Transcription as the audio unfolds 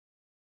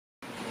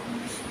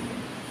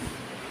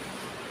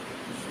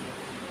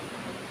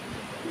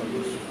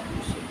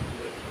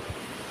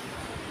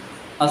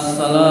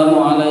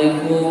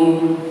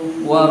Assalamualaikum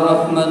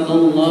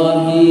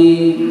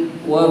warahmatullahi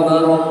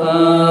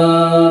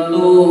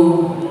wabarakatuh.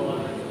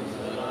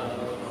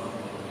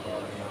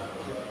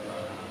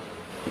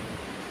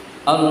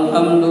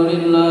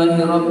 Alhamdulillahi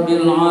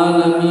rabbil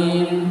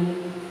alamin,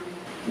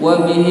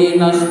 wa bihi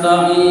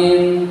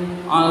nasta'in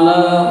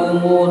ala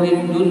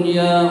umurid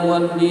dunya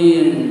wad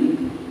din.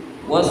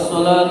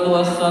 Wassalatu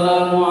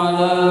wassalamu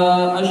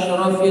ala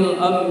asyrafil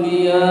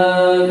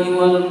anbiya'i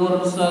wal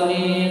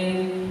mursalin,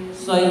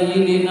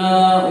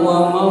 Sayyidina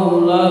wa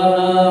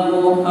maulana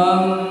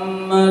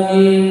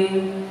Muhammadin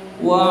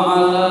wa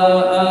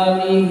ala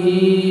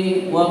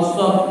alihi wa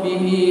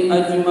sahbihi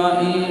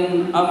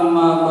ajma'in,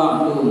 amma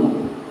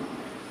ba'du.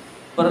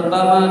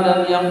 Pertama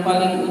dan yang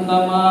paling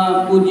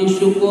utama, puji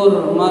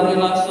syukur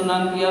marilah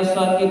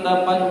senantiasa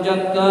kita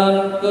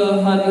panjatkan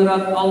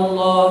kehadirat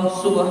Allah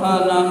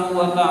Subhanahu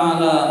wa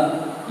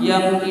ta'ala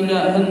yang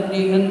tidak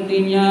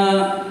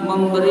henti-hentinya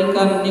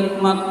memberikan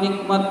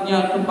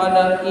nikmat-nikmatnya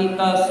kepada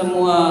kita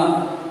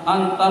semua,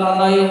 antara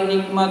lain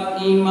nikmat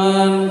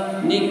iman,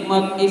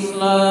 nikmat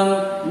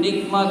Islam,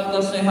 nikmat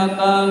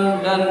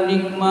kesehatan, dan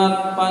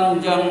nikmat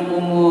panjang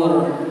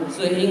umur,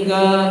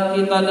 sehingga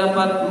kita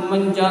dapat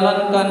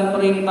menjalankan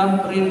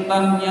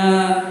perintah-perintahnya,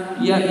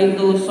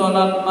 yaitu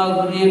sholat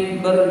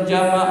maghrib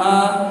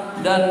berjamaah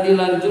dan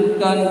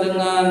dilanjutkan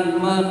dengan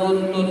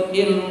menuntut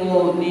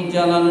ilmu di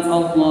jalan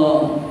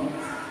Allah.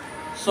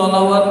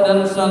 Salawat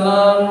dan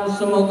salam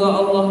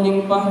semoga Allah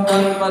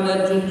limpahkan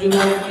pada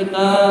junjungan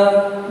kita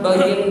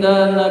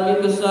baginda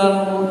Nabi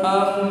besar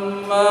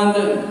Muhammad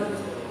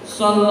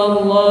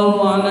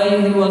sallallahu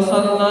alaihi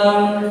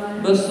wasallam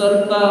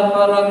beserta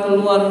para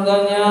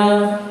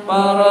keluarganya,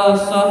 para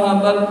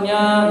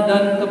sahabatnya,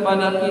 dan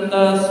kepada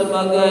kita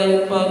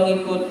sebagai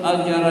pengikut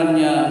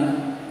ajarannya.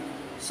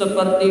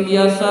 Seperti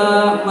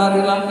biasa,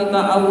 marilah kita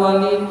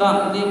awali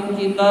taklim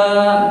kita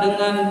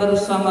dengan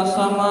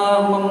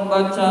bersama-sama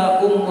membaca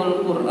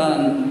Ummul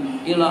Quran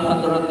ila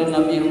hadratin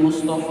Nabi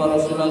Mustafa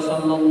Rasulullah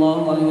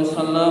sallallahu alaihi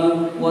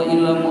wasallam wa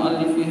ila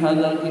muallifi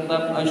hadzal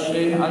kitab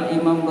asy-Syaikh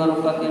al-Imam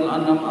Barakatil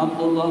Anam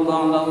Abdullah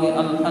Ba'lawi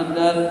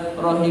al-Haddad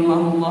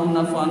rahimahullah,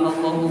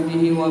 nafa'anallahu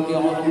bihi wa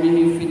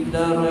bi'ulumihi fid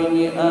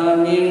dharain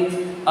amin.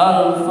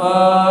 Al-Fatihah.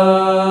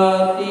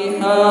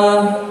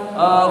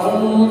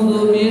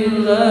 A'udzu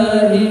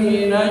billahi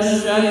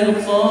minasy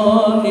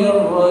syaithanir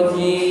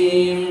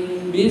rajim.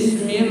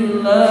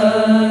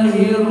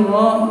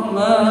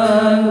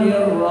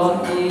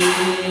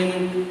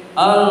 Bismillahirrahmanirrahim.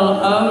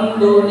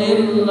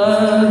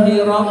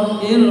 Alhamdulillahi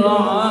rabbil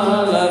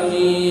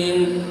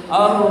alamin.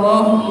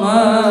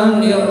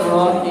 Ar-Rahmanir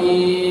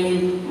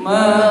Rahim.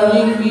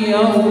 Maliki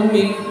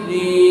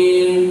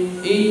yaumiddin.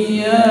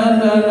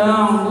 Iyyaka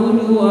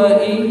na'budu wa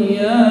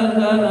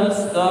iyyaka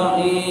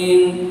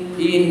nasta'in.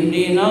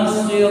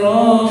 Ihdinas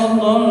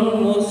siratal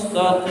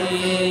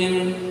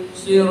mustaqim,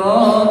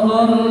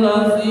 siratal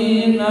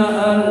ladzina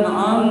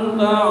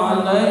an'amta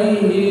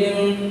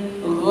 'alaihim,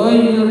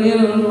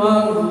 ghairil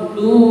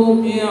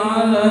maghdubi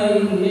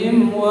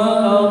 'alaihim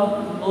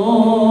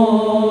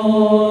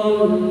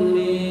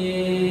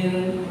waladdallin.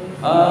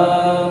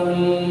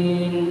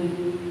 Amin.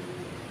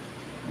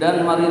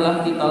 Dan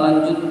marilah kita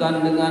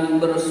lanjutkan dengan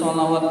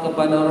bersolawat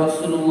kepada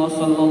Rasulullah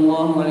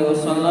sallallahu alaihi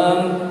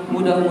wasallam.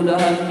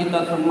 Mudah-mudahan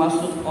kita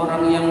termasuk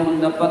orang yang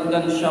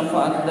mendapatkan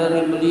syafaat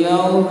dari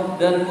beliau,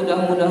 dan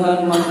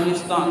mudah-mudahan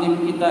majelis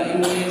ta'lim kita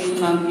ini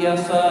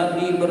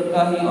senantiasa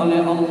diberkahi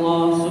oleh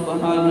Allah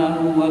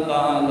Subhanahu wa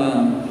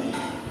ta'ala.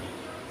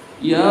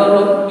 Ya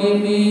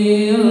Rabbi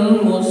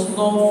bil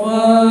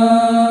Mustafa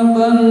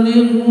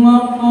balligh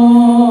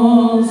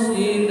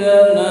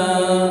maqasidana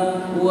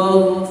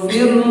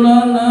waghfir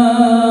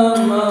lana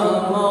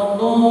ma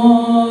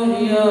madha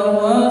ya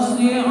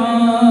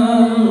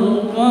wasi'al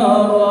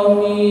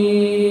karami.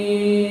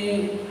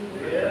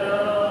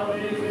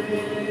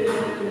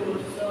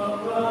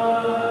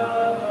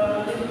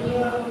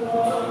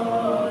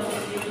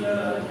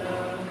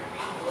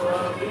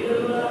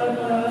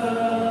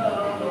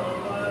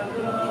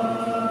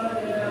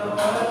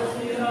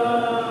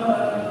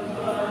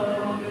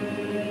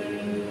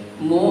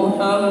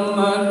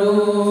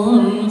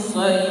 Muhammadun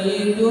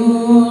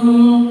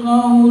sayyidul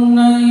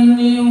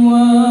kaunaini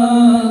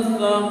wa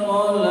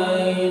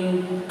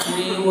thaqalain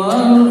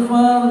liwal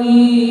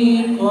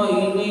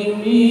fariqaini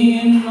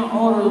min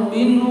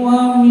urbin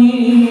wa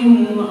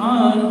min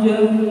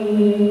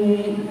ajami.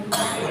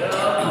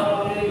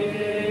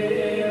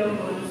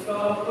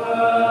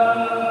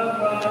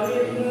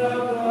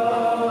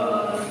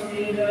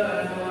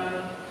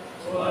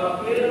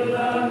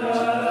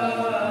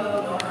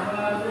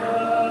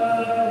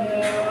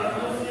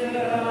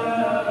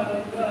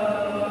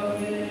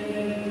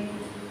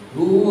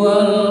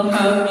 Huwal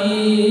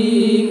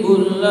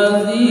habibul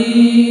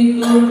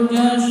ladzi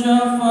turja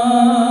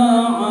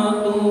syafa'atuhu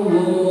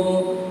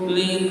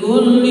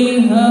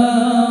likulli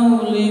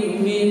hawlim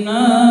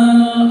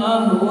minal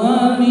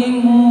ahwali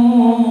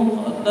muqtahimi.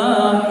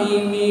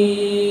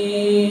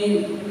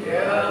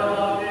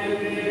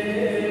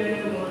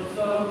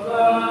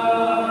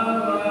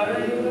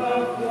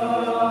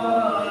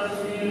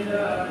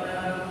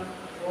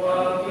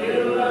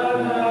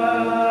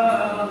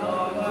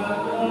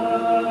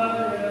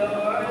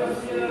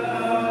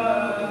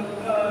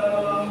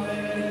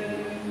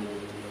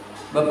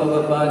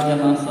 Bapak-bapak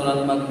jamaah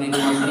salat maghrib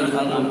Masjid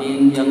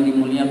Al-Amin yang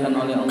dimuliakan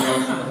oleh Allah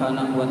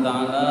Subhanahu wa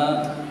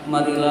taala,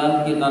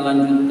 marilah kita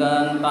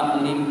lanjutkan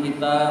taklim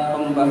kita,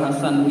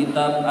 pembahasan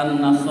kitab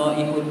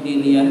An-Nasaihud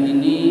Diniyah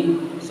ini.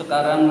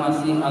 Sekarang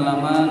masih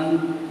halaman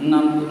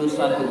 61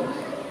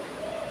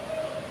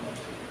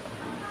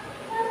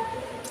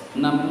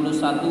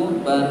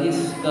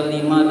 baris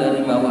kelima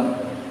dari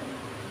bawah.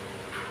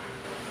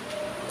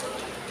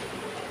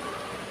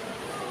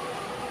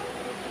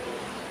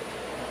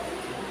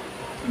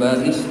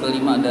 Baris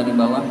kelima dari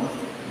bawah.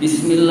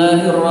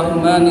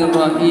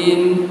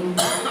 Bismillahirrahmanirrahim.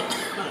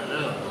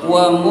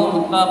 Wa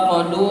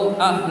mu'taqadu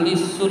ahli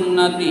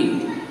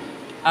sunnati,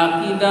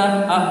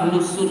 akidah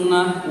ahlus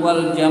sunnah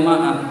wal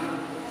jamaah.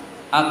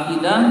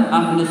 Akidah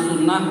ahlus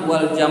sunnah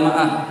wal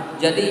jamaah.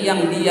 Jadi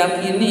yang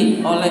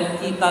diyakini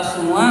oleh kita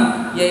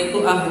semua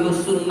yaitu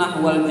ahlus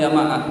sunnah wal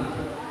jamaah.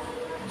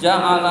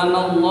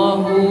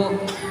 Ja'alanallahu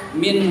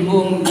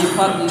minhum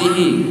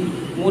bifadlihi.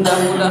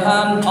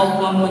 Mudah-mudahan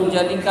Allah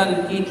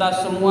menjadikan kita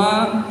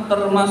semua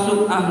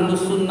termasuk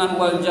ahlus sunnah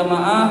wal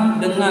jamaah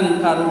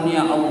dengan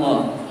karunia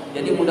Allah.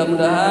 Jadi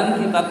mudah-mudahan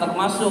kita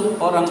termasuk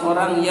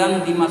orang-orang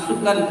yang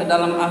dimasukkan ke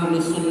dalam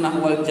ahlus sunnah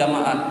wal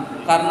jamaah.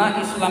 Karena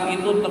Islam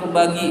itu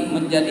terbagi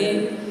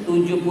menjadi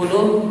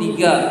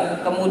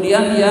 73.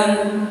 Kemudian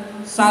yang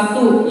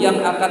satu yang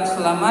akan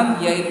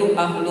selamat yaitu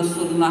ahlus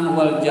sunnah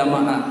wal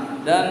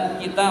jamaah. Dan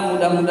kita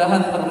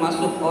mudah-mudahan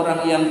termasuk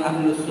orang yang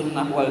ahlus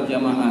sunnah wal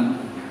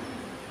jamaah.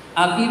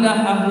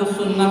 Akidah ahlus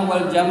sunnah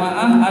wal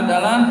jamaah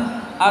adalah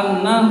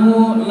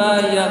annahu la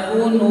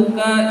yakunu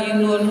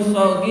kainun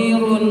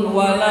saghirun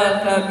wala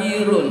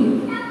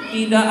kabirun.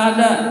 Tidak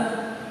ada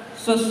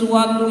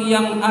sesuatu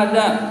yang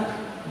ada,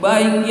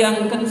 baik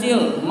yang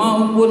kecil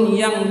maupun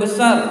yang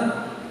besar,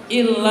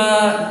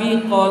 illa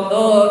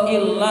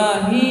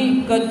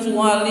biqada'illahi,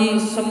 kecuali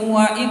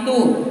semua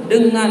itu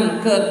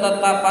dengan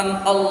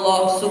ketetapan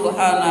Allah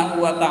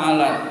Subhanahu wa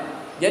taala.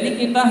 Jadi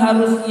kita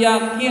harus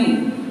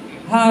yakin,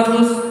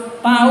 harus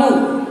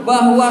tahu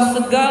bahwa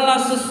segala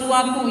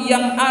sesuatu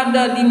yang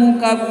ada di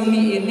muka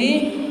bumi ini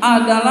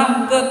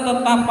adalah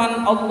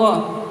ketetapan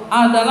Allah,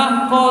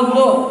 adalah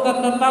qada,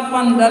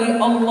 ketetapan dari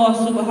Allah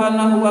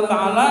Subhanahu wa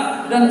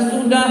taala, dan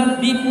sudah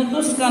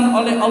diputuskan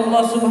oleh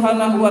Allah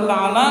Subhanahu wa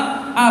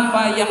taala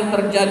apa yang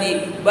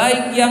terjadi,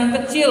 baik yang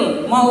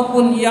kecil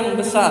maupun yang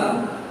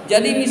besar.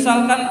 Jadi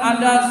misalkan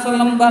ada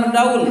selembar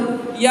daun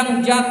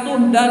yang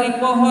jatuh dari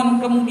pohon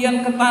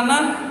kemudian ke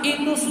tanah,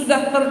 itu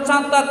sudah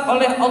tercatat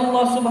oleh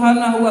Allah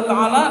Subhanahu wa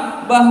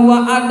taala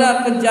bahwa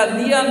ada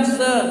kejadian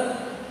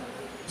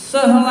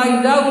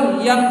sehelai daun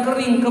yang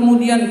kering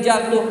kemudian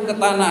jatuh ke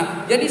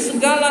tanah. Jadi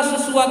segala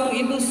sesuatu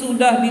itu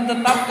sudah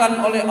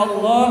ditetapkan oleh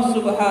Allah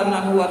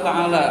Subhanahu wa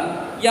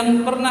taala.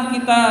 Yang pernah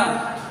kita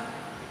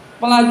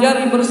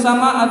pelajari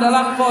bersama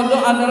adalah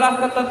qada adalah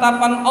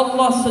ketetapan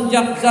Allah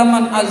sejak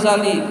zaman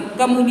azali.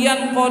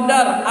 Kemudian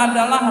qadar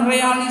adalah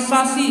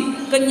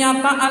realisasi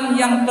kenyataan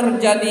yang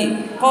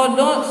terjadi.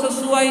 Qadar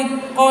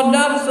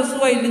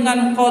sesuai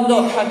dengan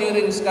qada,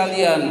 hadirin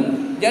sekalian.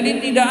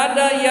 Jadi tidak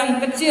ada yang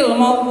kecil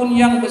maupun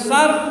yang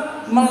besar,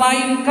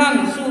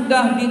 melainkan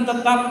sudah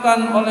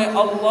ditetapkan oleh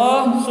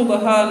Allah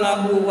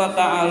Subhanahu wa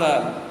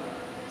taala.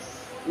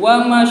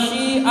 Wa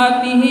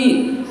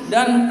masyiatihi,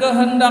 dan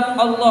kehendak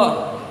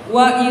Allah,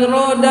 wa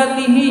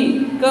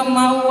iradatihi,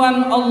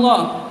 kemauan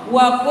Allah,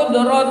 wa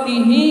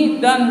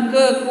qudratihi, dan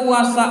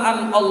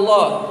kekuasaan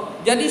Allah.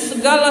 Jadi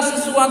segala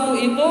sesuatu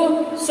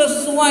itu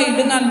sesuai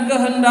dengan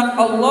kehendak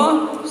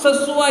Allah,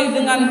 sesuai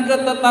dengan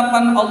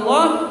ketetapan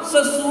Allah,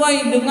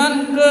 sesuai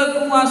dengan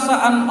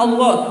kekuasaan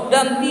Allah,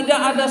 dan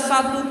tidak ada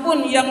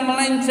satupun yang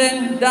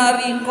melenceng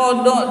dari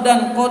qada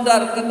dan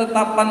qadar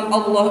ketetapan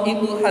Allah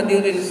itu,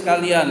 hadirin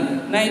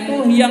sekalian. Nah,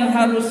 itu yang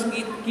harus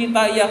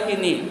kita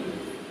yakini.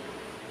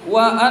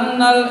 Wa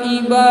annal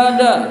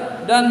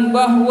ibadah, dan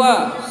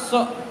bahwa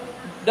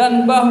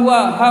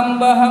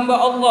hamba-hamba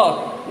Allah,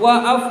 wa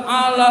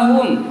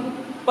af'alahum,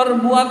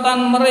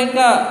 perbuatan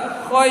mereka,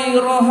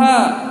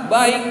 khairaha,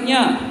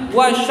 baiknya,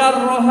 wa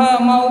syarraha,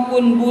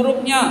 maupun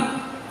buruknya,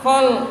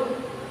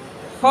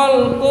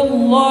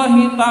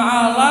 khalqullahi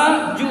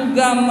ta'ala,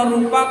 juga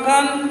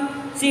merupakan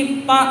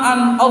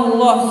ciptaan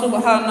Allah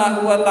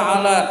Subhanahu wa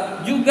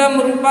taala, juga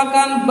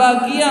merupakan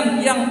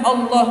bagian yang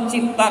Allah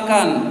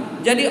ciptakan.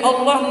 Jadi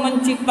Allah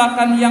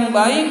menciptakan yang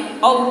baik,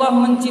 Allah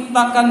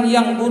menciptakan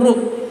yang buruk.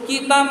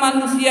 Kita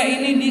manusia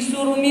ini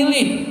disuruh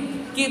milih.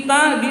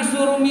 Kita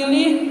disuruh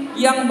milih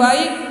yang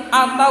baik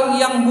atau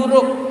yang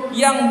buruk.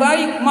 Yang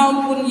baik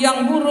maupun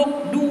yang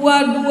buruk,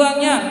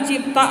 dua-duanya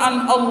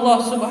ciptaan Allah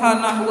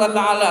Subhanahu wa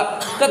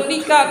taala.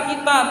 Ketika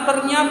kita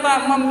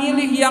ternyata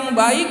memilih yang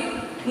baik,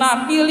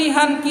 nah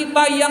pilihan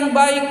kita yang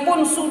baik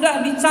pun sudah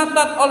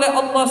dicatat oleh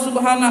Allah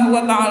Subhanahu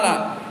wa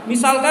taala.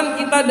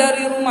 Misalkan kita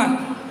dari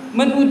rumah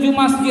menuju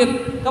masjid,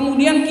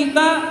 kemudian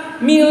kita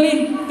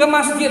milih ke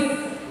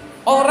masjid.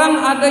 Orang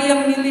ada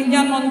yang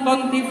milihnya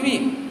nonton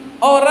TV,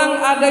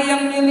 orang ada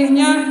yang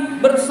milihnya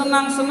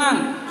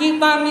bersenang-senang.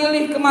 Kita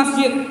milih ke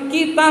masjid,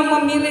 kita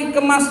memilih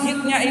ke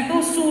masjidnya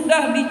itu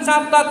sudah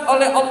dicatat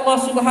oleh Allah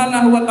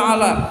Subhanahu wa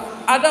taala.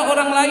 Ada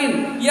orang lain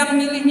yang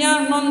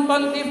milihnya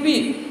nonton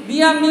TV.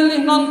 Dia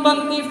milih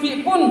nonton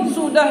TV pun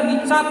sudah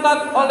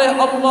dicatat oleh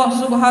Allah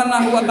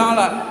Subhanahu wa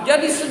taala.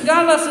 Jadi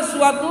segala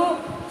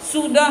sesuatu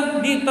sudah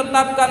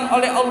ditetapkan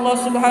oleh Allah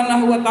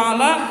Subhanahu wa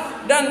taala,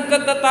 dan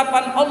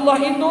ketetapan Allah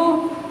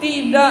itu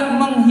tidak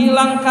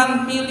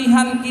menghilangkan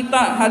pilihan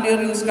kita,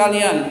 hadirin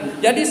sekalian.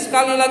 Jadi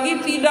sekali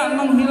lagi, tidak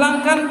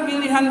menghilangkan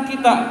pilihan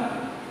kita.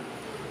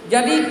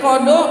 Jadi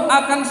qada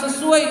akan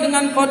sesuai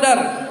dengan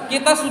qadar.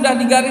 Kita sudah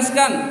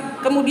digariskan.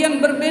 Kemudian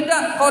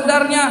berbeda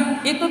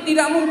qadarnya, itu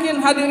tidak mungkin,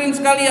 hadirin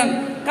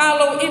sekalian.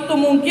 Kalau itu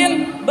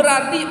mungkin,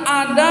 berarti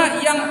ada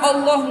yang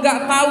Allah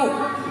nggak tahu,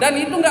 dan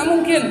itu nggak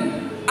mungkin.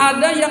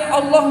 Ada yang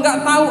Allah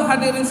nggak tahu,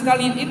 hadirin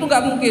sekalian, itu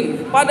nggak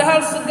mungkin.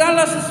 Padahal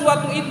segala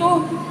sesuatu itu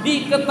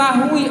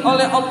diketahui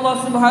oleh Allah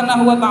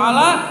Subhanahu wa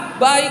taala,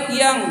 baik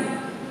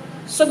yang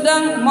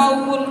sedang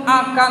maupun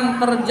akan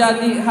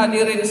terjadi,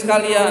 hadirin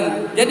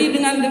sekalian. Jadi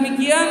dengan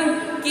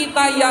demikian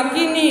kita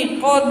yakini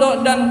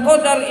qada dan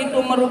qadar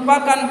itu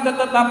merupakan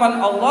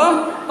ketetapan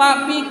Allah,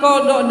 tapi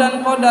qada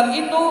dan qadar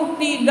itu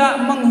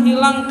tidak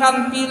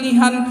menghilangkan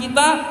pilihan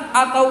kita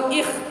atau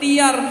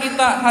ikhtiar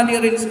kita,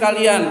 hadirin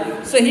sekalian.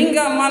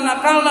 Sehingga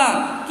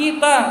manakala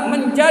kita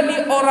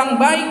menjadi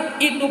orang baik,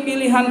 itu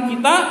pilihan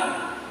kita.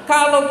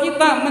 Kalau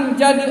kita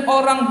menjadi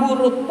orang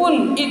buruk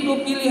pun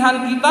itu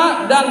pilihan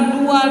kita, dan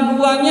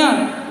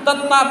dua-duanya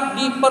tetap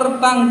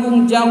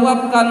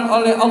dipertanggungjawabkan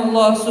oleh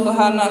Allah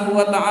Subhanahu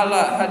wa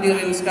taala,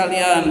 hadirin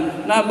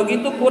sekalian. Nah,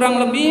 begitu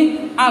kurang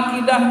lebih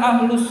akidah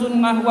Ahlus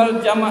Sunnah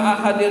wal Jamaah,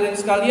 hadirin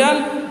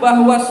sekalian,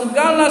 bahwa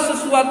segala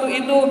sesuatu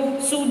itu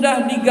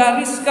sudah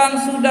digariskan,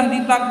 sudah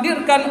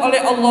ditakdirkan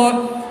oleh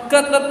Allah.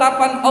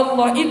 Ketetapan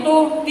Allah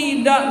itu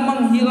tidak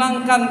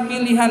menghilangkan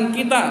pilihan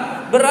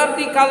kita.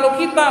 Berarti kalau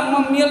kita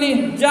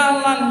memilih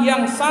jalan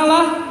yang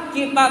salah,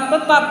 kita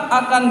tetap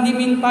akan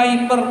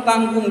dimintai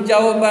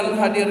pertanggungjawaban,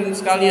 hadirin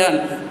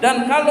sekalian.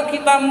 Dan kalau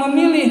kita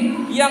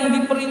memilih yang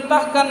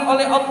diperintahkan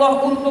oleh Allah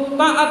untuk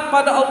taat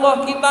pada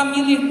Allah, kita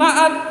milih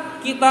taat,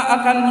 kita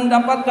akan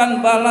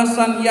mendapatkan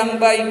balasan yang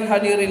baik,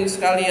 hadirin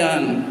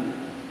sekalian.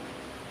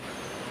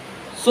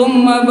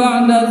 Summa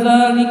ba'da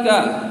zalika,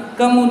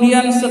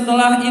 kemudian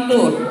setelah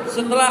itu,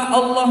 setelah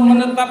Allah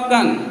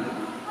menetapkan,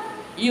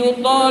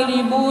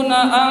 yutalibuna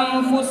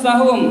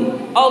anfusahum,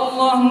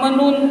 Allah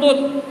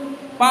menuntut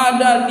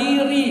pada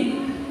diri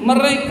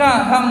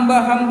mereka,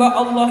 hamba-hamba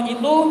Allah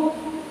itu,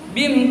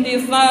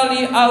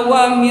 bimtisali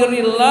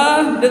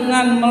awamirillah,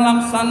 dengan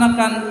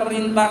melaksanakan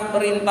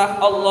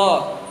perintah-perintah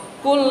Allah,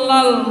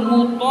 kullal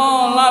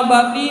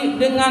mutalabati,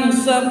 dengan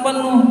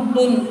sepenuh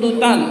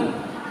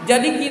tuntutan.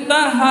 Jadi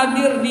kita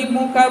hadir di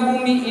muka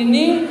bumi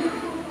ini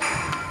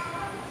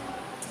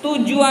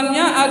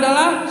tujuannya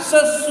adalah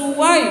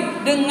sesuai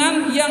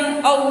dengan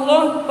yang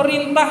Allah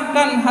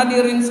perintahkan,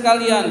 hadirin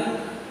sekalian.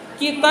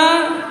 Kita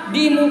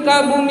di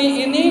muka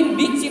bumi ini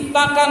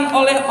diciptakan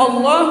oleh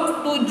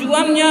Allah,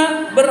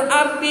 tujuannya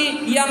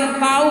berarti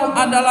yang tahu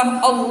adalah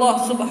Allah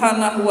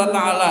Subhanahu wa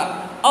taala.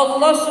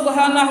 Allah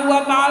Subhanahu wa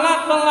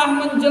taala telah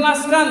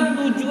menjelaskan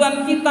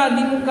tujuan kita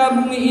di muka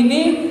bumi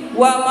ini,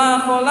 wa ma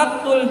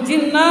khalaqtul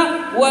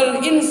jinna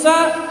wal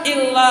insa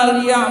illa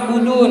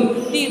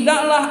liya'budun.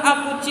 Tidaklah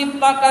aku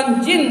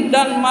ciptakan jin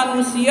dan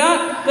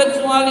manusia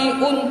kecuali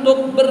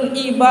untuk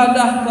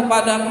beribadah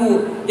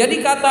kepadaku.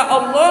 Jadi kata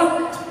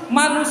Allah,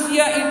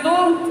 manusia itu,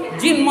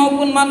 jin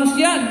maupun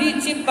manusia,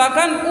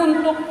 diciptakan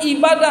untuk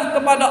ibadah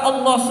kepada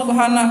Allah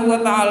Subhanahu wa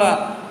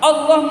taala.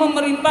 Allah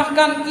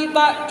memerintahkan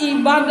kita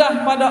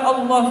ibadah pada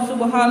Allah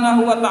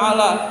Subhanahu wa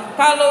taala.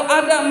 Kalau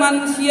ada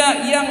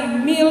manusia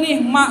yang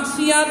milih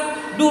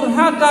maksiat,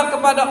 durhaka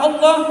kepada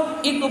Allah,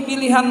 itu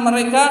pilihan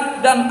mereka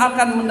dan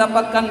akan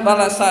mendapatkan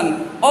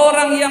balasan.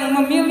 Orang yang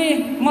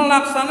memilih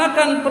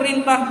melaksanakan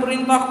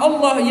perintah-perintah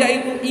Allah,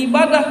 yaitu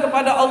ibadah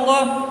kepada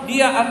Allah,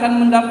 dia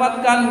akan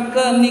mendapatkan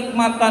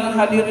kenikmatan,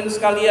 hadirin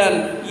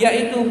sekalian,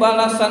 yaitu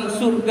balasan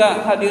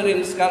surga,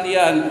 hadirin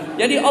sekalian.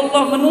 Jadi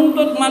Allah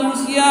menuntut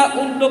manusia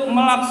untuk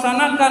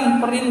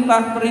melaksanakan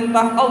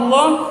perintah-perintah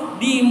Allah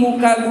di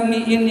muka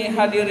bumi ini,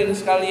 hadirin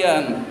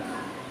sekalian.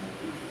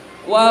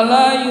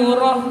 Wala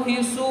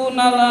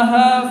yurahhisuna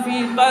laha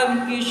fi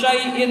tarki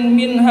syai'in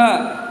minha,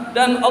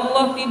 dan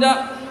Allah tidak,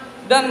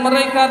 dan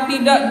mereka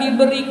tidak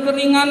diberi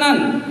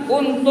keringanan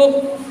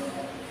untuk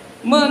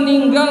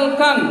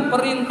meninggalkan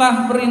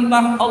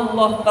perintah-perintah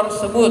Allah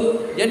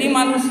tersebut. Jadi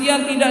manusia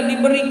tidak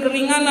diberi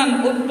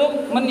keringanan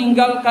untuk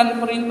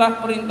meninggalkan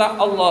perintah-perintah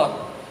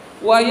Allah.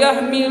 Wa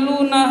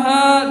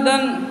yahmilunaha,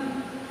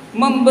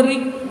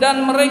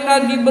 dan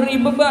mereka diberi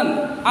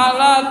beban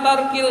ala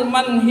tarkil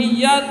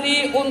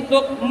manhiyati,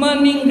 untuk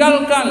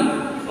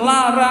meninggalkan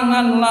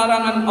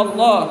larangan-larangan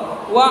Allah,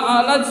 wa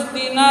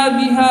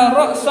alajtinabiha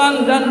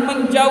ra'san, dan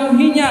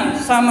menjauhinya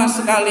sama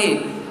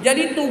sekali.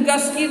 Jadi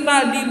tugas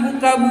kita di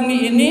muka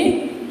bumi ini,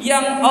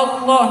 yang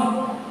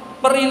Allah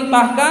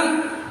perintahkan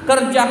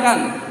kerjakan,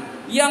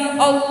 yang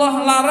Allah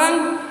larang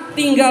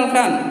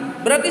tinggalkan.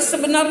 Berarti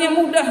sebenarnya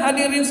mudah,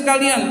 hadirin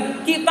sekalian.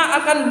 Kita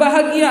akan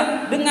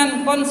bahagia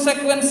dengan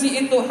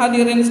konsekuensi itu,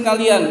 hadirin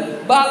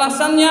sekalian.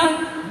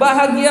 Balasannya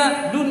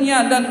bahagia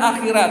dunia dan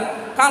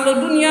akhirat.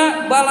 Kalau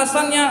dunia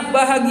balasannya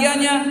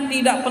bahagianya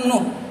tidak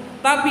penuh,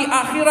 tapi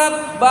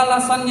akhirat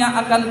balasannya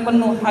akan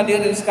penuh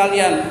hadirin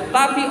sekalian.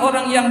 Tapi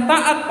orang yang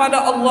taat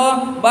pada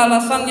Allah,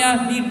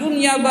 balasannya di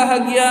dunia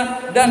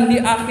bahagia dan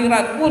di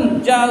akhirat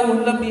pun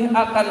jauh lebih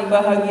akan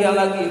bahagia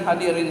lagi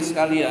hadirin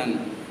sekalian.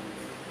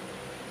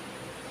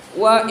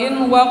 Wa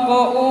in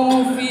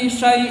waqa'u fi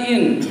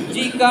syai'in,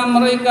 jika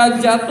mereka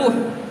jatuh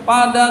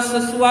pada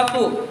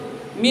sesuatu,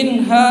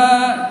 minha,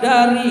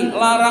 dari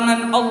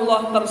larangan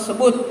Allah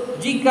tersebut,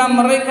 jika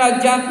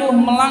mereka jatuh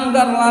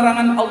melanggar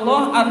larangan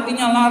Allah,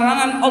 artinya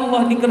larangan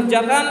Allah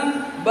dikerjakan,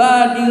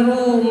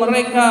 badiru,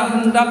 mereka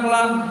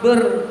hendaklah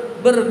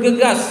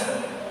bergegas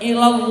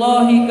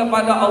ilallahi,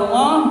 kepada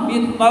Allah,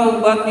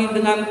 bitaubati,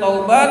 dengan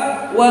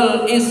taubat,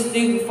 wal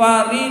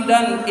istighfari,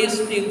 dan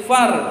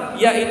istighfar,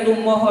 yaitu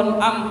mohon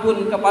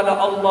ampun kepada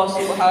Allah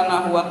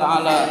Subhanahu wa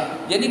taala.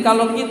 Jadi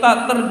kalau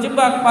kita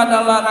terjebak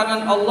pada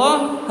larangan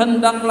Allah,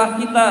 hendaklah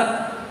kita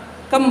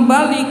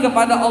kembali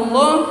kepada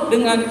Allah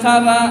dengan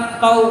cara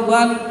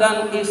taubat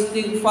dan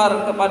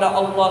istighfar kepada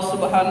Allah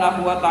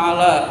Subhanahu wa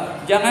taala.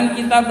 Jangan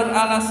kita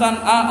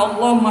beralasan,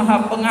 Allah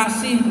Maha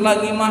Pengasih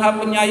lagi Maha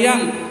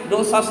Penyayang,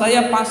 dosa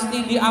saya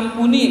pasti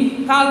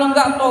diampuni. Kalau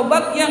enggak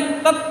tobat,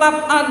 yang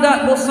tetap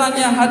ada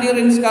dosanya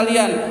hadirin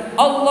sekalian.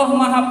 Allah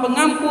Maha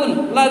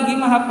Pengampun lagi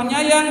Maha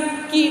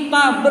Penyayang,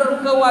 kita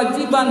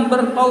berkewajiban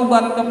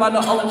bertaubat kepada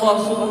Allah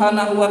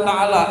Subhanahu wa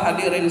taala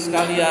hadirin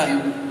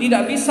sekalian.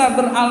 Tidak bisa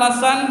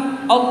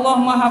beralasan Allah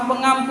Maha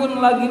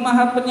Pengampun lagi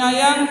Maha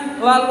Penyayang,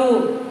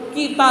 lalu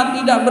kita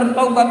tidak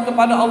bertaubat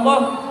kepada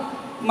Allah,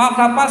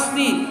 maka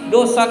pasti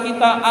dosa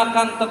kita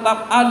akan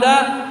tetap ada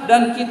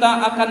dan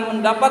kita akan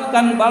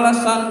mendapatkan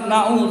balasan.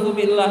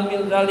 Na'udzubillah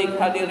min dzalik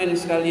hadirin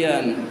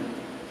sekalian.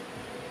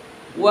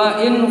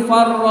 Wa in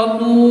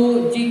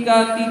farratu,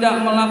 jika tidak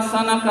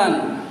melaksanakan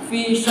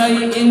fi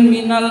syai'in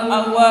minal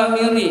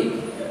awamiri,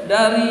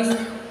 dari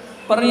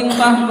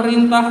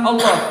perintah-perintah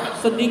Allah,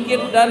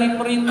 sedikit dari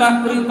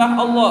perintah-perintah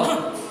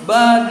Allah,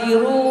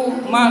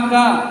 badiru,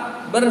 maka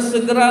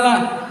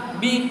bersegeralah,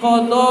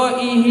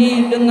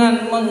 biqadaihi,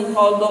 dengan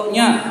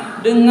mengqadanya,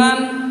 dengan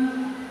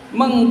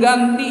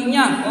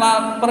menggantinya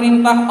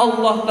perintah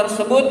Allah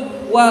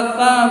tersebut, wa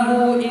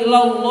tabu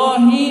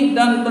ilallahi,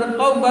 dan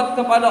bertaubat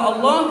kepada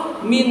Allah,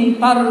 min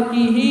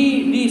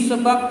tarkihi,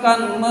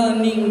 disebabkan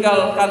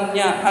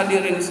meninggalkannya.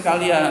 Hadirin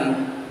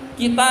sekalian,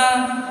 kita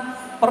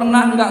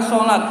pernah nggak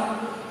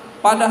sholat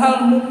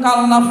padahal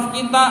mukallaf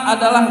kita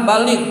adalah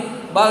baligh.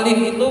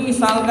 Baligh itu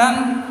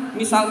misalkan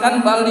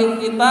baligh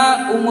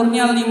kita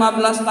umurnya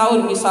 15 tahun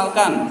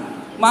misalkan,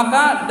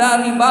 maka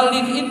dari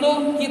baligh itu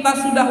kita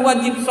sudah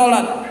wajib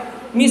sholat.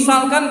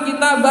 Misalkan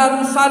kita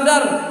baru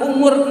sadar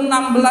umur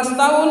 16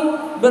 tahun,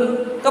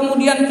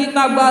 kemudian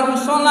kita baru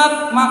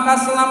sholat, maka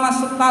selama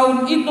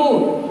setahun itu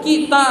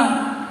kita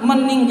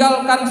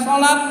meninggalkan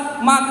sholat,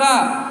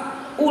 maka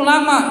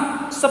ulama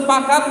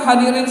sepakat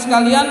hadirin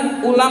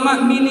sekalian,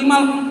 ulama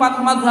minimal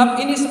 4 madhab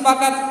ini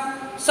sepakat,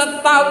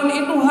 setahun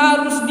itu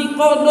harus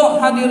dikodok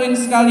hadirin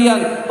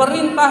sekalian.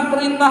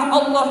 Perintah-perintah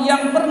Allah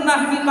yang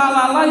pernah kita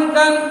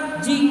lalaikan,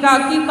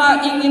 jika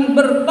kita ingin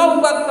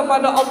bertaubat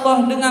kepada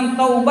Allah dengan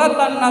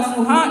taubatan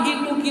nasuha,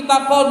 itu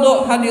kita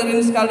kodok hadirin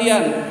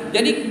sekalian.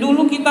 Jadi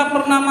dulu kita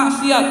pernah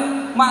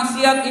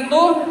maksiat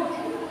itu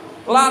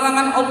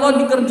larangan Allah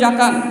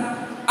dikerjakan,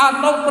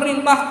 atau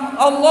perintah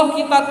Allah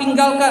kita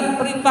tinggalkan,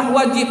 perintah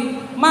wajib,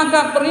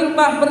 maka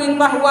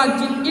perintah-perintah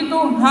wajib itu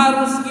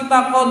harus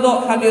kita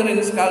kodok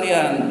hadirin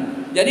sekalian.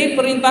 Jadi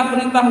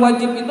perintah-perintah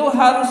wajib itu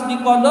harus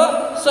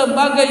dikodok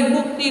sebagai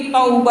bukti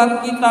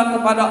taubat kita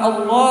kepada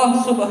Allah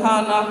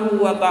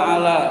Subhanahu wa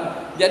ta'ala.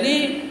 Jadi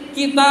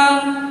kita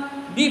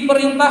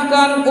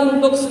diperintahkan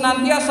untuk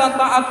senantiasa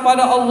taat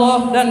pada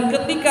Allah, dan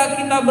ketika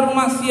kita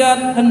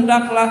bermaksiat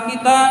hendaklah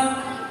kita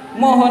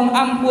mohon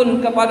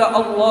ampun kepada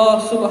Allah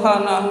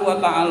Subhanahu wa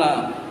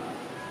ta'ala.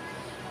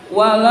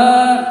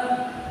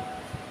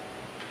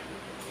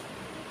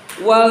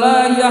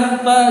 Wala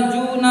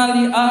yahtajuna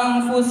li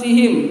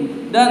anfusihim,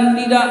 dan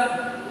tidak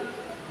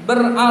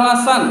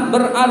beralasan,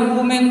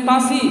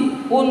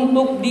 berargumentasi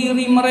untuk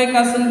diri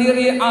mereka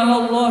sendiri,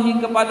 alallahi,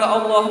 kepada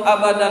Allah,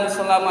 abadan,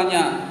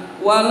 selamanya.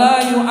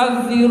 Wala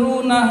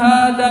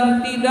yu'adzirunaha,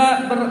 dan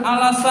tidak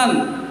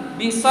beralasan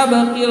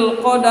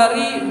bisabqil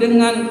qadari,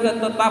 dengan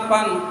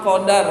ketetapan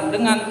qadar,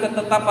 dengan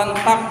ketetapan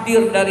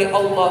takdir dari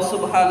Allah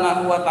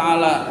Subhanahu wa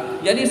ta'ala.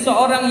 Jadi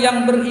seorang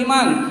yang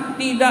beriman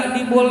tidak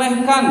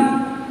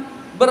dibolehkan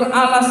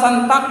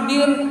beralasan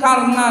takdir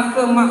karena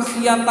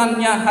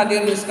kemaksiatannya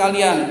hadirin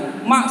sekalian.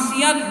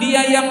 Maksiat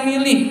dia yang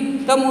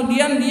milih,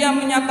 kemudian dia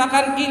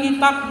menyatakan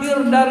ini takdir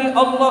dari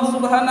Allah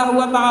Subhanahu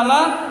wa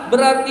ta'ala,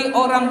 berarti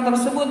orang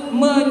tersebut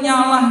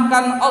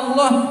menyalahkan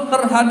Allah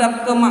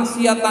terhadap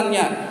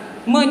kemaksiatannya.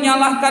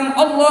 Menyalahkan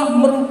Allah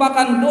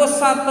merupakan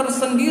dosa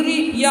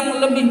tersendiri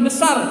yang lebih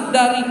besar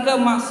dari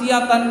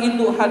kemaksiatan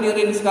itu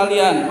hadirin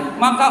sekalian.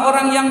 Maka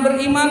orang yang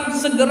beriman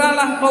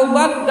segeralah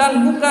taubat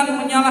dan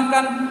bukan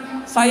menyalahkan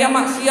saya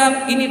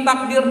maksiat, ini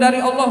takdir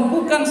dari Allah.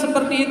 Bukan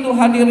seperti itu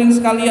hadirin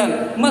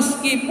sekalian.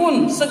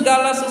 Meskipun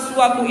segala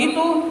sesuatu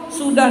itu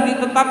sudah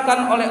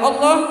ditetapkan oleh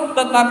Allah,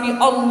 tetapi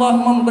Allah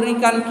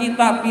memberikan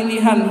kita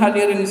pilihan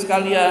hadirin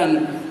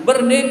sekalian.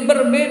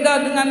 Berbeda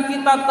dengan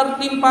kita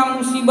tertimpa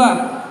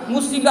musibah.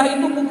 Musibah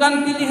itu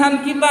bukan pilihan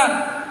kita.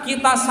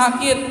 Kita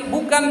sakit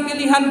bukan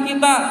pilihan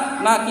kita.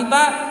 Nah,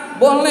 kita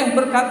boleh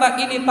berkata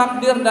ini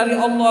takdir dari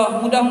Allah.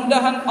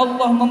 Mudah-mudahan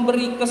Allah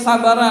memberi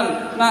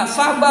kesabaran. Nah,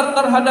 sabar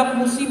terhadap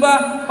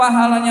musibah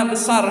pahalanya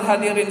besar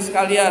hadirin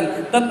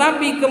sekalian.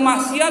 Tetapi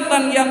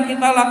kemaksiatan yang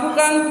kita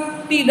lakukan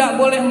tidak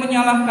boleh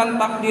menyalahkan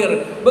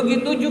takdir.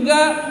 Begitu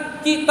juga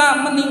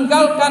kita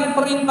meninggalkan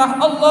perintah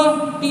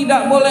Allah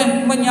tidak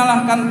boleh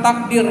menyalahkan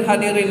takdir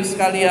hadirin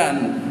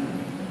sekalian.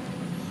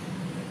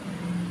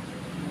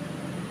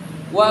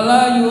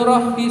 Wala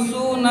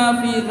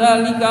yurahhisuna fi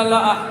dzalika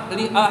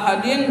li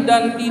ahadin,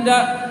 dan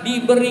tidak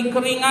diberi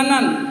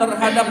keringanan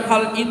terhadap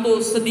hal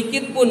itu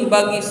sedikit pun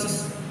bagi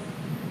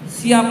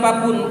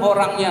siapapun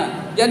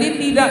orangnya. Jadi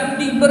tidak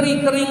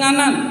diberi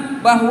keringanan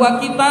bahwa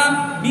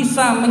kita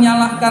bisa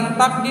menyalahkan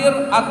takdir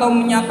atau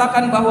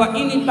menyatakan bahwa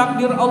ini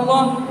takdir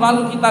Allah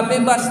lalu kita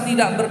bebas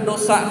tidak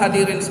berdosa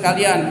hadirin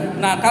sekalian.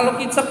 Nah, kalau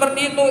kita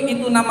seperti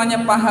itu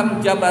namanya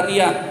paham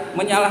Jabariyah.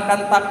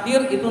 Menyalahkan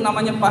takdir itu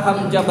namanya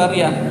paham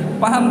Jabariyah.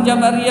 Paham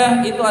Jabariyah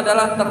itu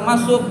adalah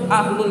termasuk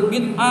ahlul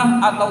bid'ah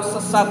atau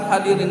sesat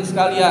hadirin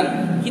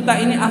sekalian. Kita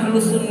ini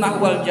ahlus sunnah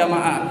wal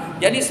jamaah.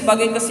 Jadi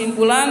sebagai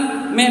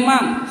kesimpulan,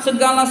 memang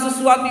segala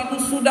sesuatu itu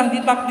sudah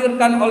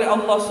ditakdirkan oleh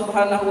Allah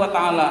Subhanahu wa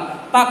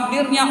taala.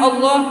 Takdirnya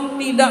Allah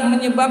tidak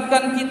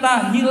menyebabkan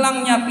kita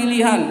hilangnya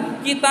pilihan.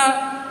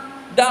 Kita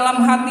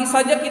dalam hati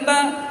saja kita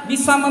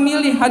bisa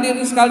memilih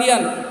hadirin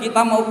sekalian.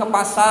 Kita mau ke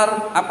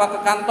pasar apa ke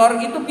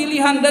kantor itu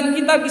pilihan dan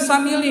kita bisa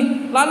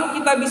milih. Lalu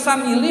kita bisa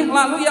milih,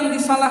 lalu yang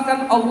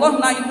disalahkan Allah,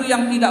 nah itu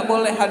yang tidak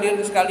boleh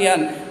hadirin sekalian.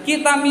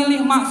 Kita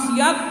milih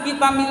maksiat,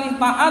 kita milih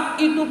taat,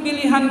 itu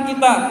pilihan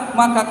kita.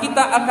 Maka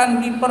kita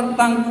akan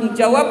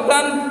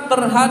dipertanggungjawabkan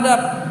terhadap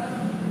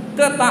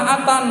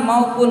ketaatan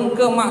maupun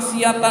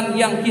kemaksiatan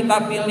yang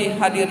kita pilih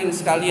hadirin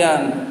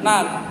sekalian.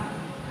 Nah,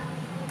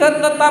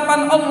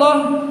 ketetapan Allah,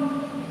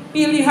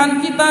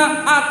 pilihan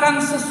kita akan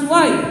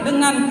sesuai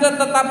dengan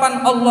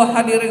ketetapan Allah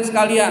hadirin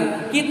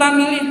sekalian. Kita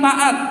milih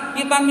taat,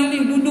 kita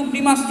milih duduk di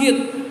masjid.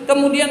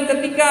 Kemudian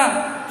ketika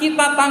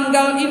kita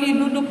tanggal ini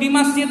duduk di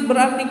masjid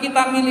berarti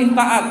kita milih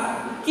taat.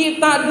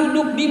 Kita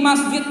duduk di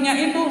masjidnya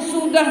itu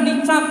sudah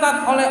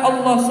dicatat oleh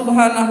Allah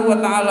Subhanahu wa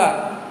taala.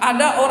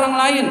 Ada orang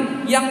lain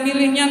yang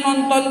milihnya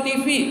nonton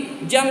TV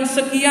jam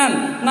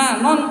sekian.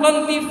 Nah,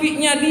 nonton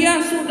TV-nya dia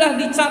sudah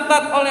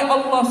dicatat oleh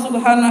Allah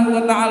Subhanahu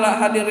wa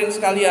taala hadirin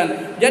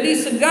sekalian. Jadi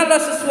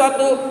segala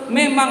sesuatu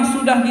memang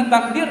sudah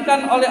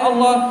ditakdirkan oleh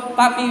Allah,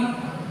 tapi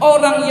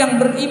orang yang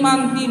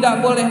beriman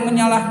tidak boleh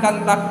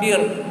menyalahkan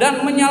takdir.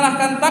 Dan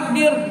menyalahkan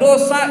takdir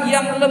dosa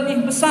yang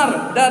lebih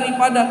besar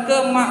daripada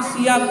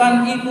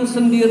kemaksiatan itu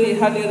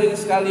sendiri hadirin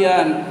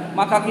sekalian.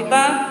 Maka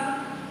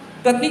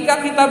ketika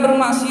kita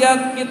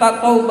bermaksiat,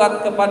 kita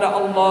taubat kepada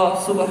Allah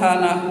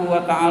Subhanahu wa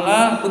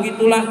taala.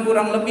 Begitulah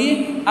kurang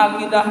lebih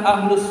akidah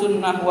Ahlus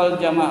Sunnah wal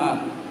Jamaah.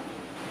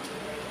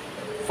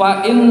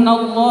 Fa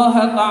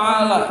innallaha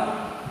ta'ala,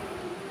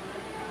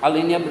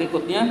 alinea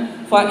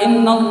berikutnya, fa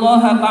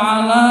innallaha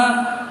ta'ala,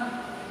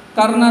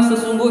 karena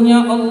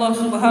sesungguhnya Allah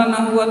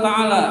Subhanahu wa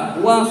taala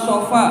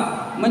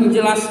wasofa,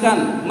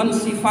 menjelaskan,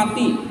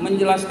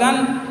 menjelaskan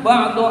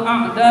ba'du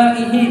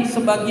a'daihi,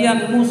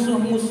 sebagian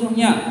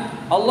musuh-musuhnya.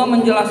 Allah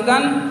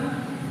menjelaskan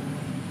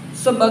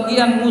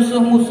sebagian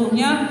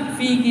musuh-musuhnya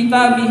fi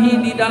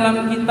kitabihi, di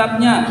dalam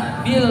kitabnya,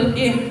 bil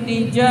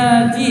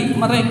ihtijaji,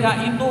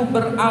 mereka itu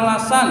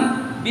beralasan,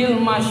 bil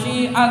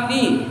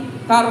masyiati,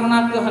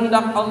 karena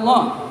kehendak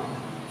Allah,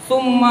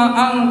 summa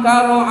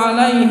angkaru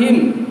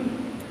alaihim,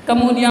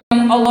 kemudian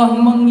Allah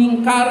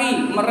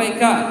mengingkari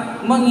mereka,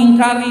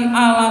 mengingkari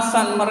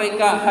alasan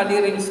mereka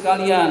hadirin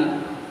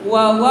sekalian.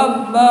 Wa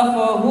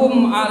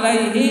wabbahum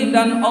alaihi,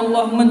 dan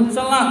Allah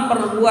mencela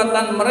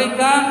perbuatan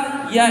mereka,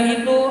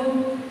 yaitu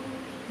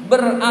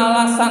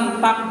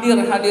beralasan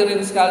takdir hadirin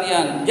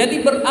sekalian.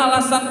 Jadi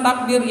beralasan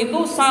takdir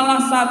itu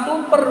salah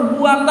satu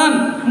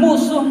perbuatan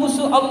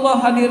musuh-musuh Allah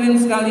hadirin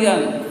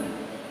sekalian.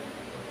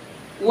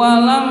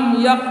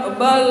 Walam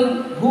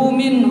yaqbalhu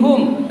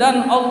minhum,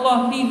 dan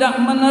Allah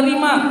tidak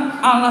menerima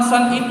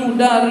alasan itu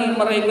dari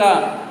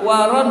mereka.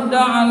 Wa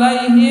radda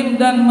alaihim,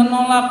 dan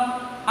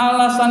menolak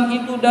alasan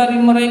itu dari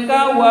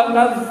mereka. Wa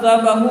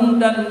kazzabahum,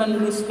 dan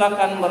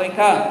mendustakan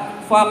mereka.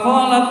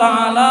 Faqala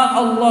ta'ala,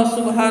 Allah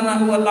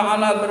Subhanahu wa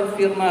ta'ala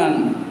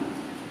berfirman,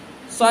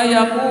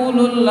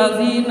 sayaqulul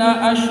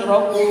ladzina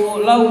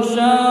asyraku law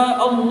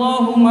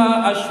sya'allahu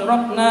ma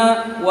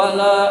asyrakna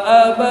wala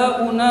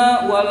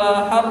abauna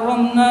wala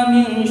harramna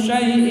min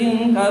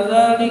syai'in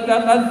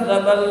kadzalika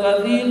kadzdzabal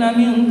ladzina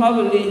min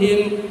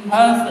qablihim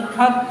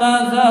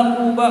hatta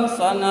dzaqu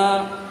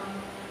ba'sana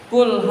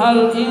qul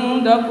hal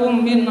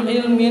indakum min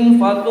ilmin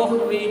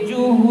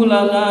fatukhrijuhu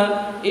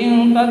lana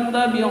in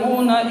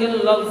tattabi'una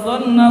illa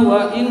dhanna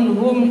wa in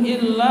hum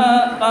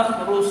illa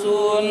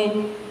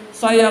takhrusun.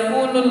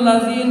 Sayaqulul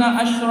ladzina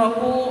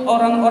asyraku,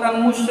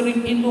 orang-orang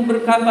musyrik itu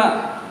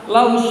berkata,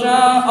 lau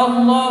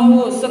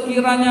sya'allahu,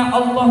 sekiranya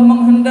Allah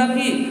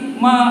menghendaki,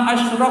 ma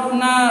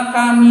asyrakna,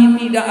 kami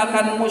tidak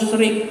akan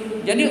musyrik.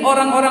 Jadi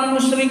orang-orang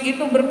musyrik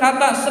itu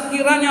berkata,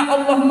 sekiranya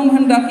Allah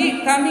menghendaki,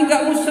 kami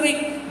enggak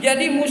musyrik.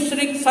 Jadi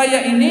musyrik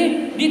saya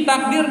ini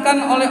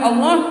ditakdirkan oleh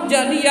Allah,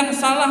 jadi yang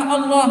salah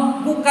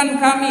Allah, bukan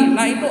kami.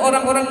 Nah, itu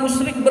orang-orang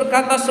musyrik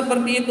berkata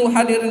seperti itu,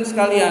 hadirin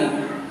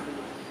sekalian.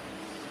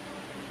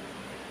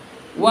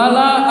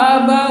 Wala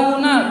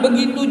abauna,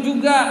 begitu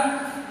juga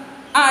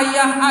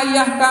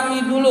ayah-ayah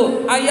kami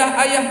dulu.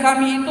 Ayah-ayah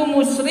kami itu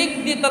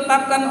musyrik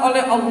ditetapkan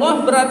oleh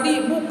Allah,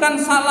 berarti bukan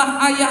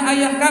salah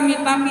ayah-ayah kami,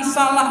 tapi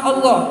salah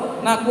Allah.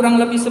 Nah, kurang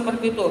lebih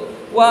seperti itu.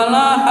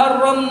 Wala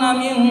haramna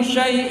min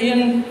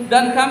syai'in,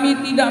 dan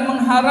kami tidak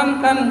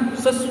mengharamkan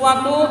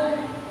sesuatu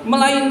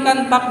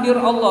melainkan takdir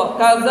Allah.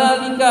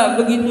 Kadzalika,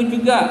 begitu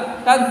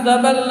juga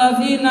kadzdzabal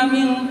ladzina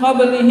min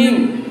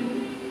qablihim,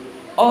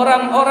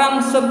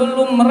 orang-orang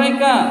sebelum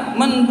mereka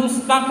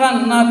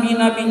mendustakan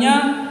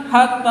nabi-nabinya,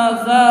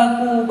 hatta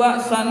zaku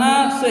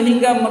ba'sana,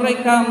 sehingga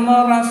mereka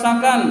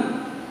merasakan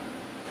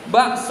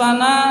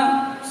ba'sana,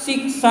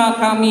 siksa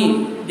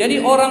kami. Jadi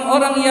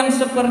orang-orang yang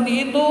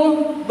seperti itu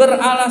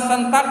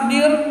beralasan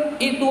takdir,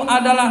 itu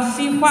adalah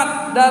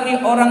sifat dari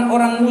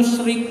orang-orang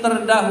musyrik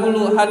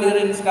terdahulu,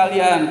 hadirin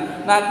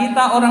sekalian. Nah,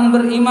 kita orang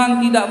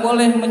beriman tidak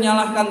boleh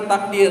menyalahkan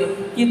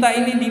takdir. Kita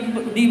ini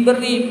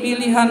diberi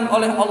pilihan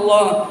oleh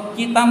Allah.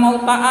 Kita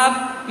mau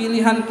taat,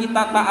 pilihan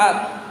kita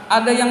taat.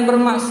 Ada yang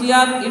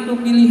bermaksiat,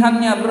 itu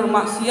pilihannya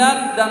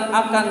bermaksiat dan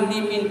akan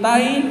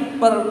dimintai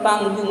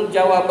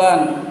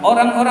pertanggungjawaban.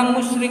 Orang-orang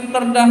musyrik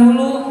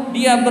terdahulu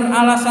dia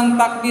beralasan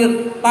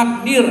takdir.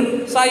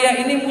 Takdir, saya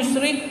ini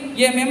musyrik,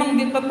 ya memang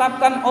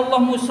ditetapkan Allah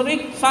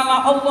musyrik,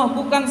 salah Allah,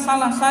 bukan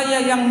salah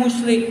saya yang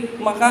musyrik.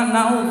 Maka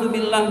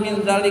naudzubillah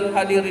min dzalik,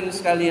 hadirin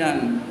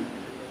sekalian.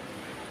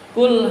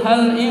 Qul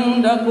hal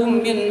indakum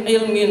min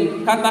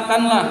ilmin,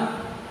 katakanlah,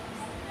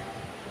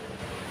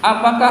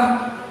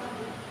 apakah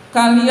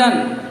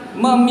kalian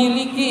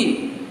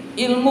memiliki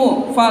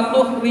ilmu,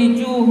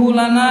 fatukhrijuhu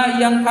lana,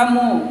 yang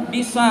kamu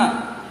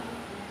bisa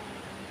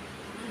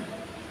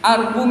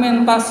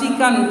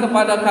argumentasikan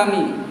kepada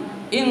kami.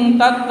 In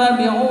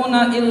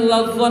tattabi'una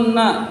illa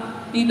dhanna,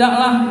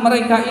 tidaklah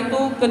mereka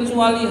itu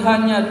kecuali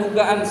hanya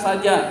dugaan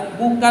saja,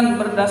 bukan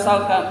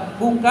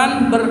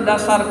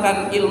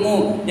berdasarkan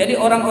ilmu. Jadi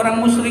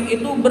orang-orang musyrik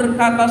itu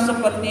berkata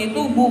seperti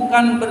itu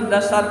bukan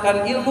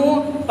berdasarkan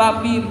ilmu,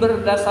 tapi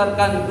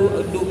berdasarkan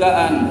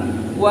dugaan.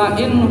 Wa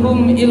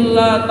inhum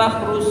illa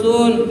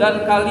tahrusun,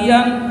 dan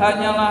kalian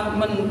hanyalah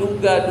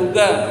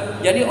menduga-duga.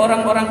 Jadi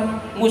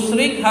orang-orang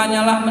musyrik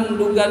hanyalah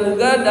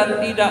menduga-duga dan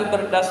tidak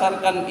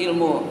berdasarkan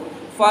ilmu.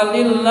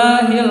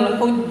 Falillahil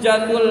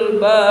hujjatul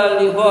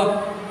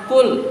balighah.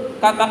 Qul,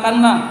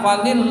 katakanlah,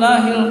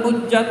 falillahil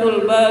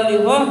hujjatul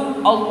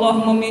balighah, Allah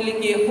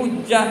memiliki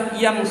hujjah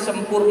yang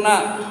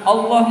sempurna,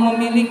 Allah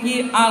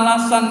memiliki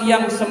alasan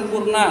yang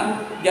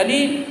sempurna.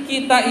 Jadi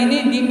kita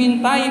ini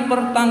dimintai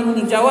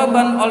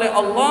pertanggungjawaban oleh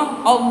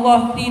Allah,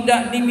 Allah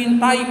tidak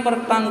dimintai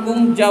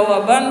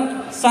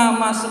pertanggungjawaban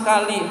sama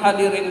sekali,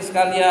 hadirin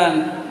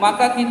sekalian.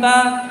 Maka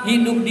kita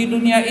hidup di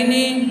dunia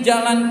ini,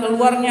 jalan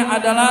keluarnya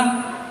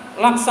adalah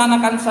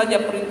laksanakan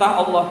saja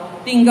perintah Allah,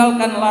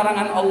 tinggalkan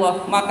larangan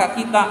Allah, maka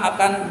kita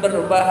akan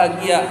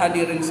berbahagia,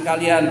 hadirin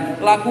sekalian.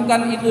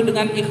 Lakukan itu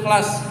dengan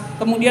ikhlas.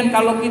 Kemudian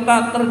kalau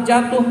kita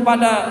terjatuh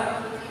pada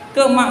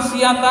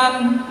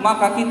kemaksiatan,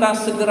 maka kita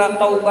segera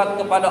taubat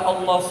kepada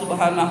Allah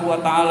Subhanahu wa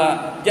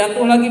taala.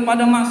 Jatuh lagi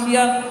pada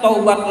maksiat,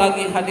 taubat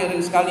lagi, hadirin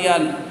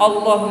sekalian.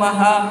 Allah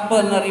Maha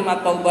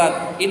penerima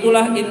taubat.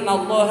 Itulah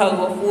innallaha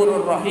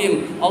ghafurur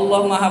rahim.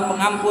 Allah Maha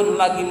pengampun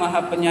lagi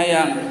Maha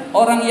penyayang.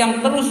 Orang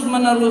yang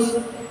terus-menerus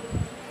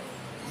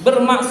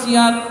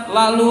bermaksiat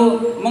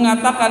lalu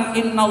mengatakan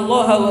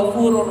innallaha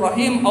ghafurur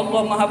rahim,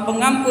 Allah Maha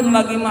pengampun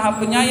lagi Maha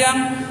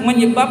penyayang,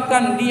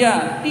 menyebabkan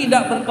dia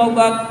tidak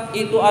bertobat,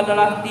 itu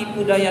adalah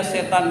tipu daya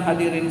setan,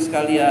 hadirin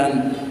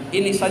sekalian.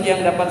 Ini saja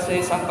yang dapat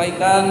saya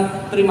sampaikan.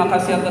 Terima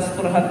kasih atas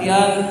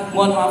perhatian.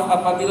 Mohon maaf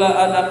apabila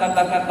ada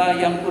kata-kata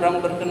yang kurang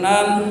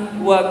berkenan.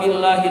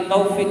 Wabillahi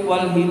taufik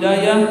wal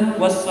hidayah.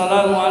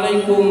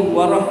 Wassalamualaikum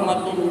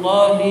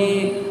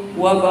warahmatullahi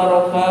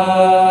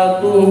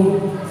wabarakatuh.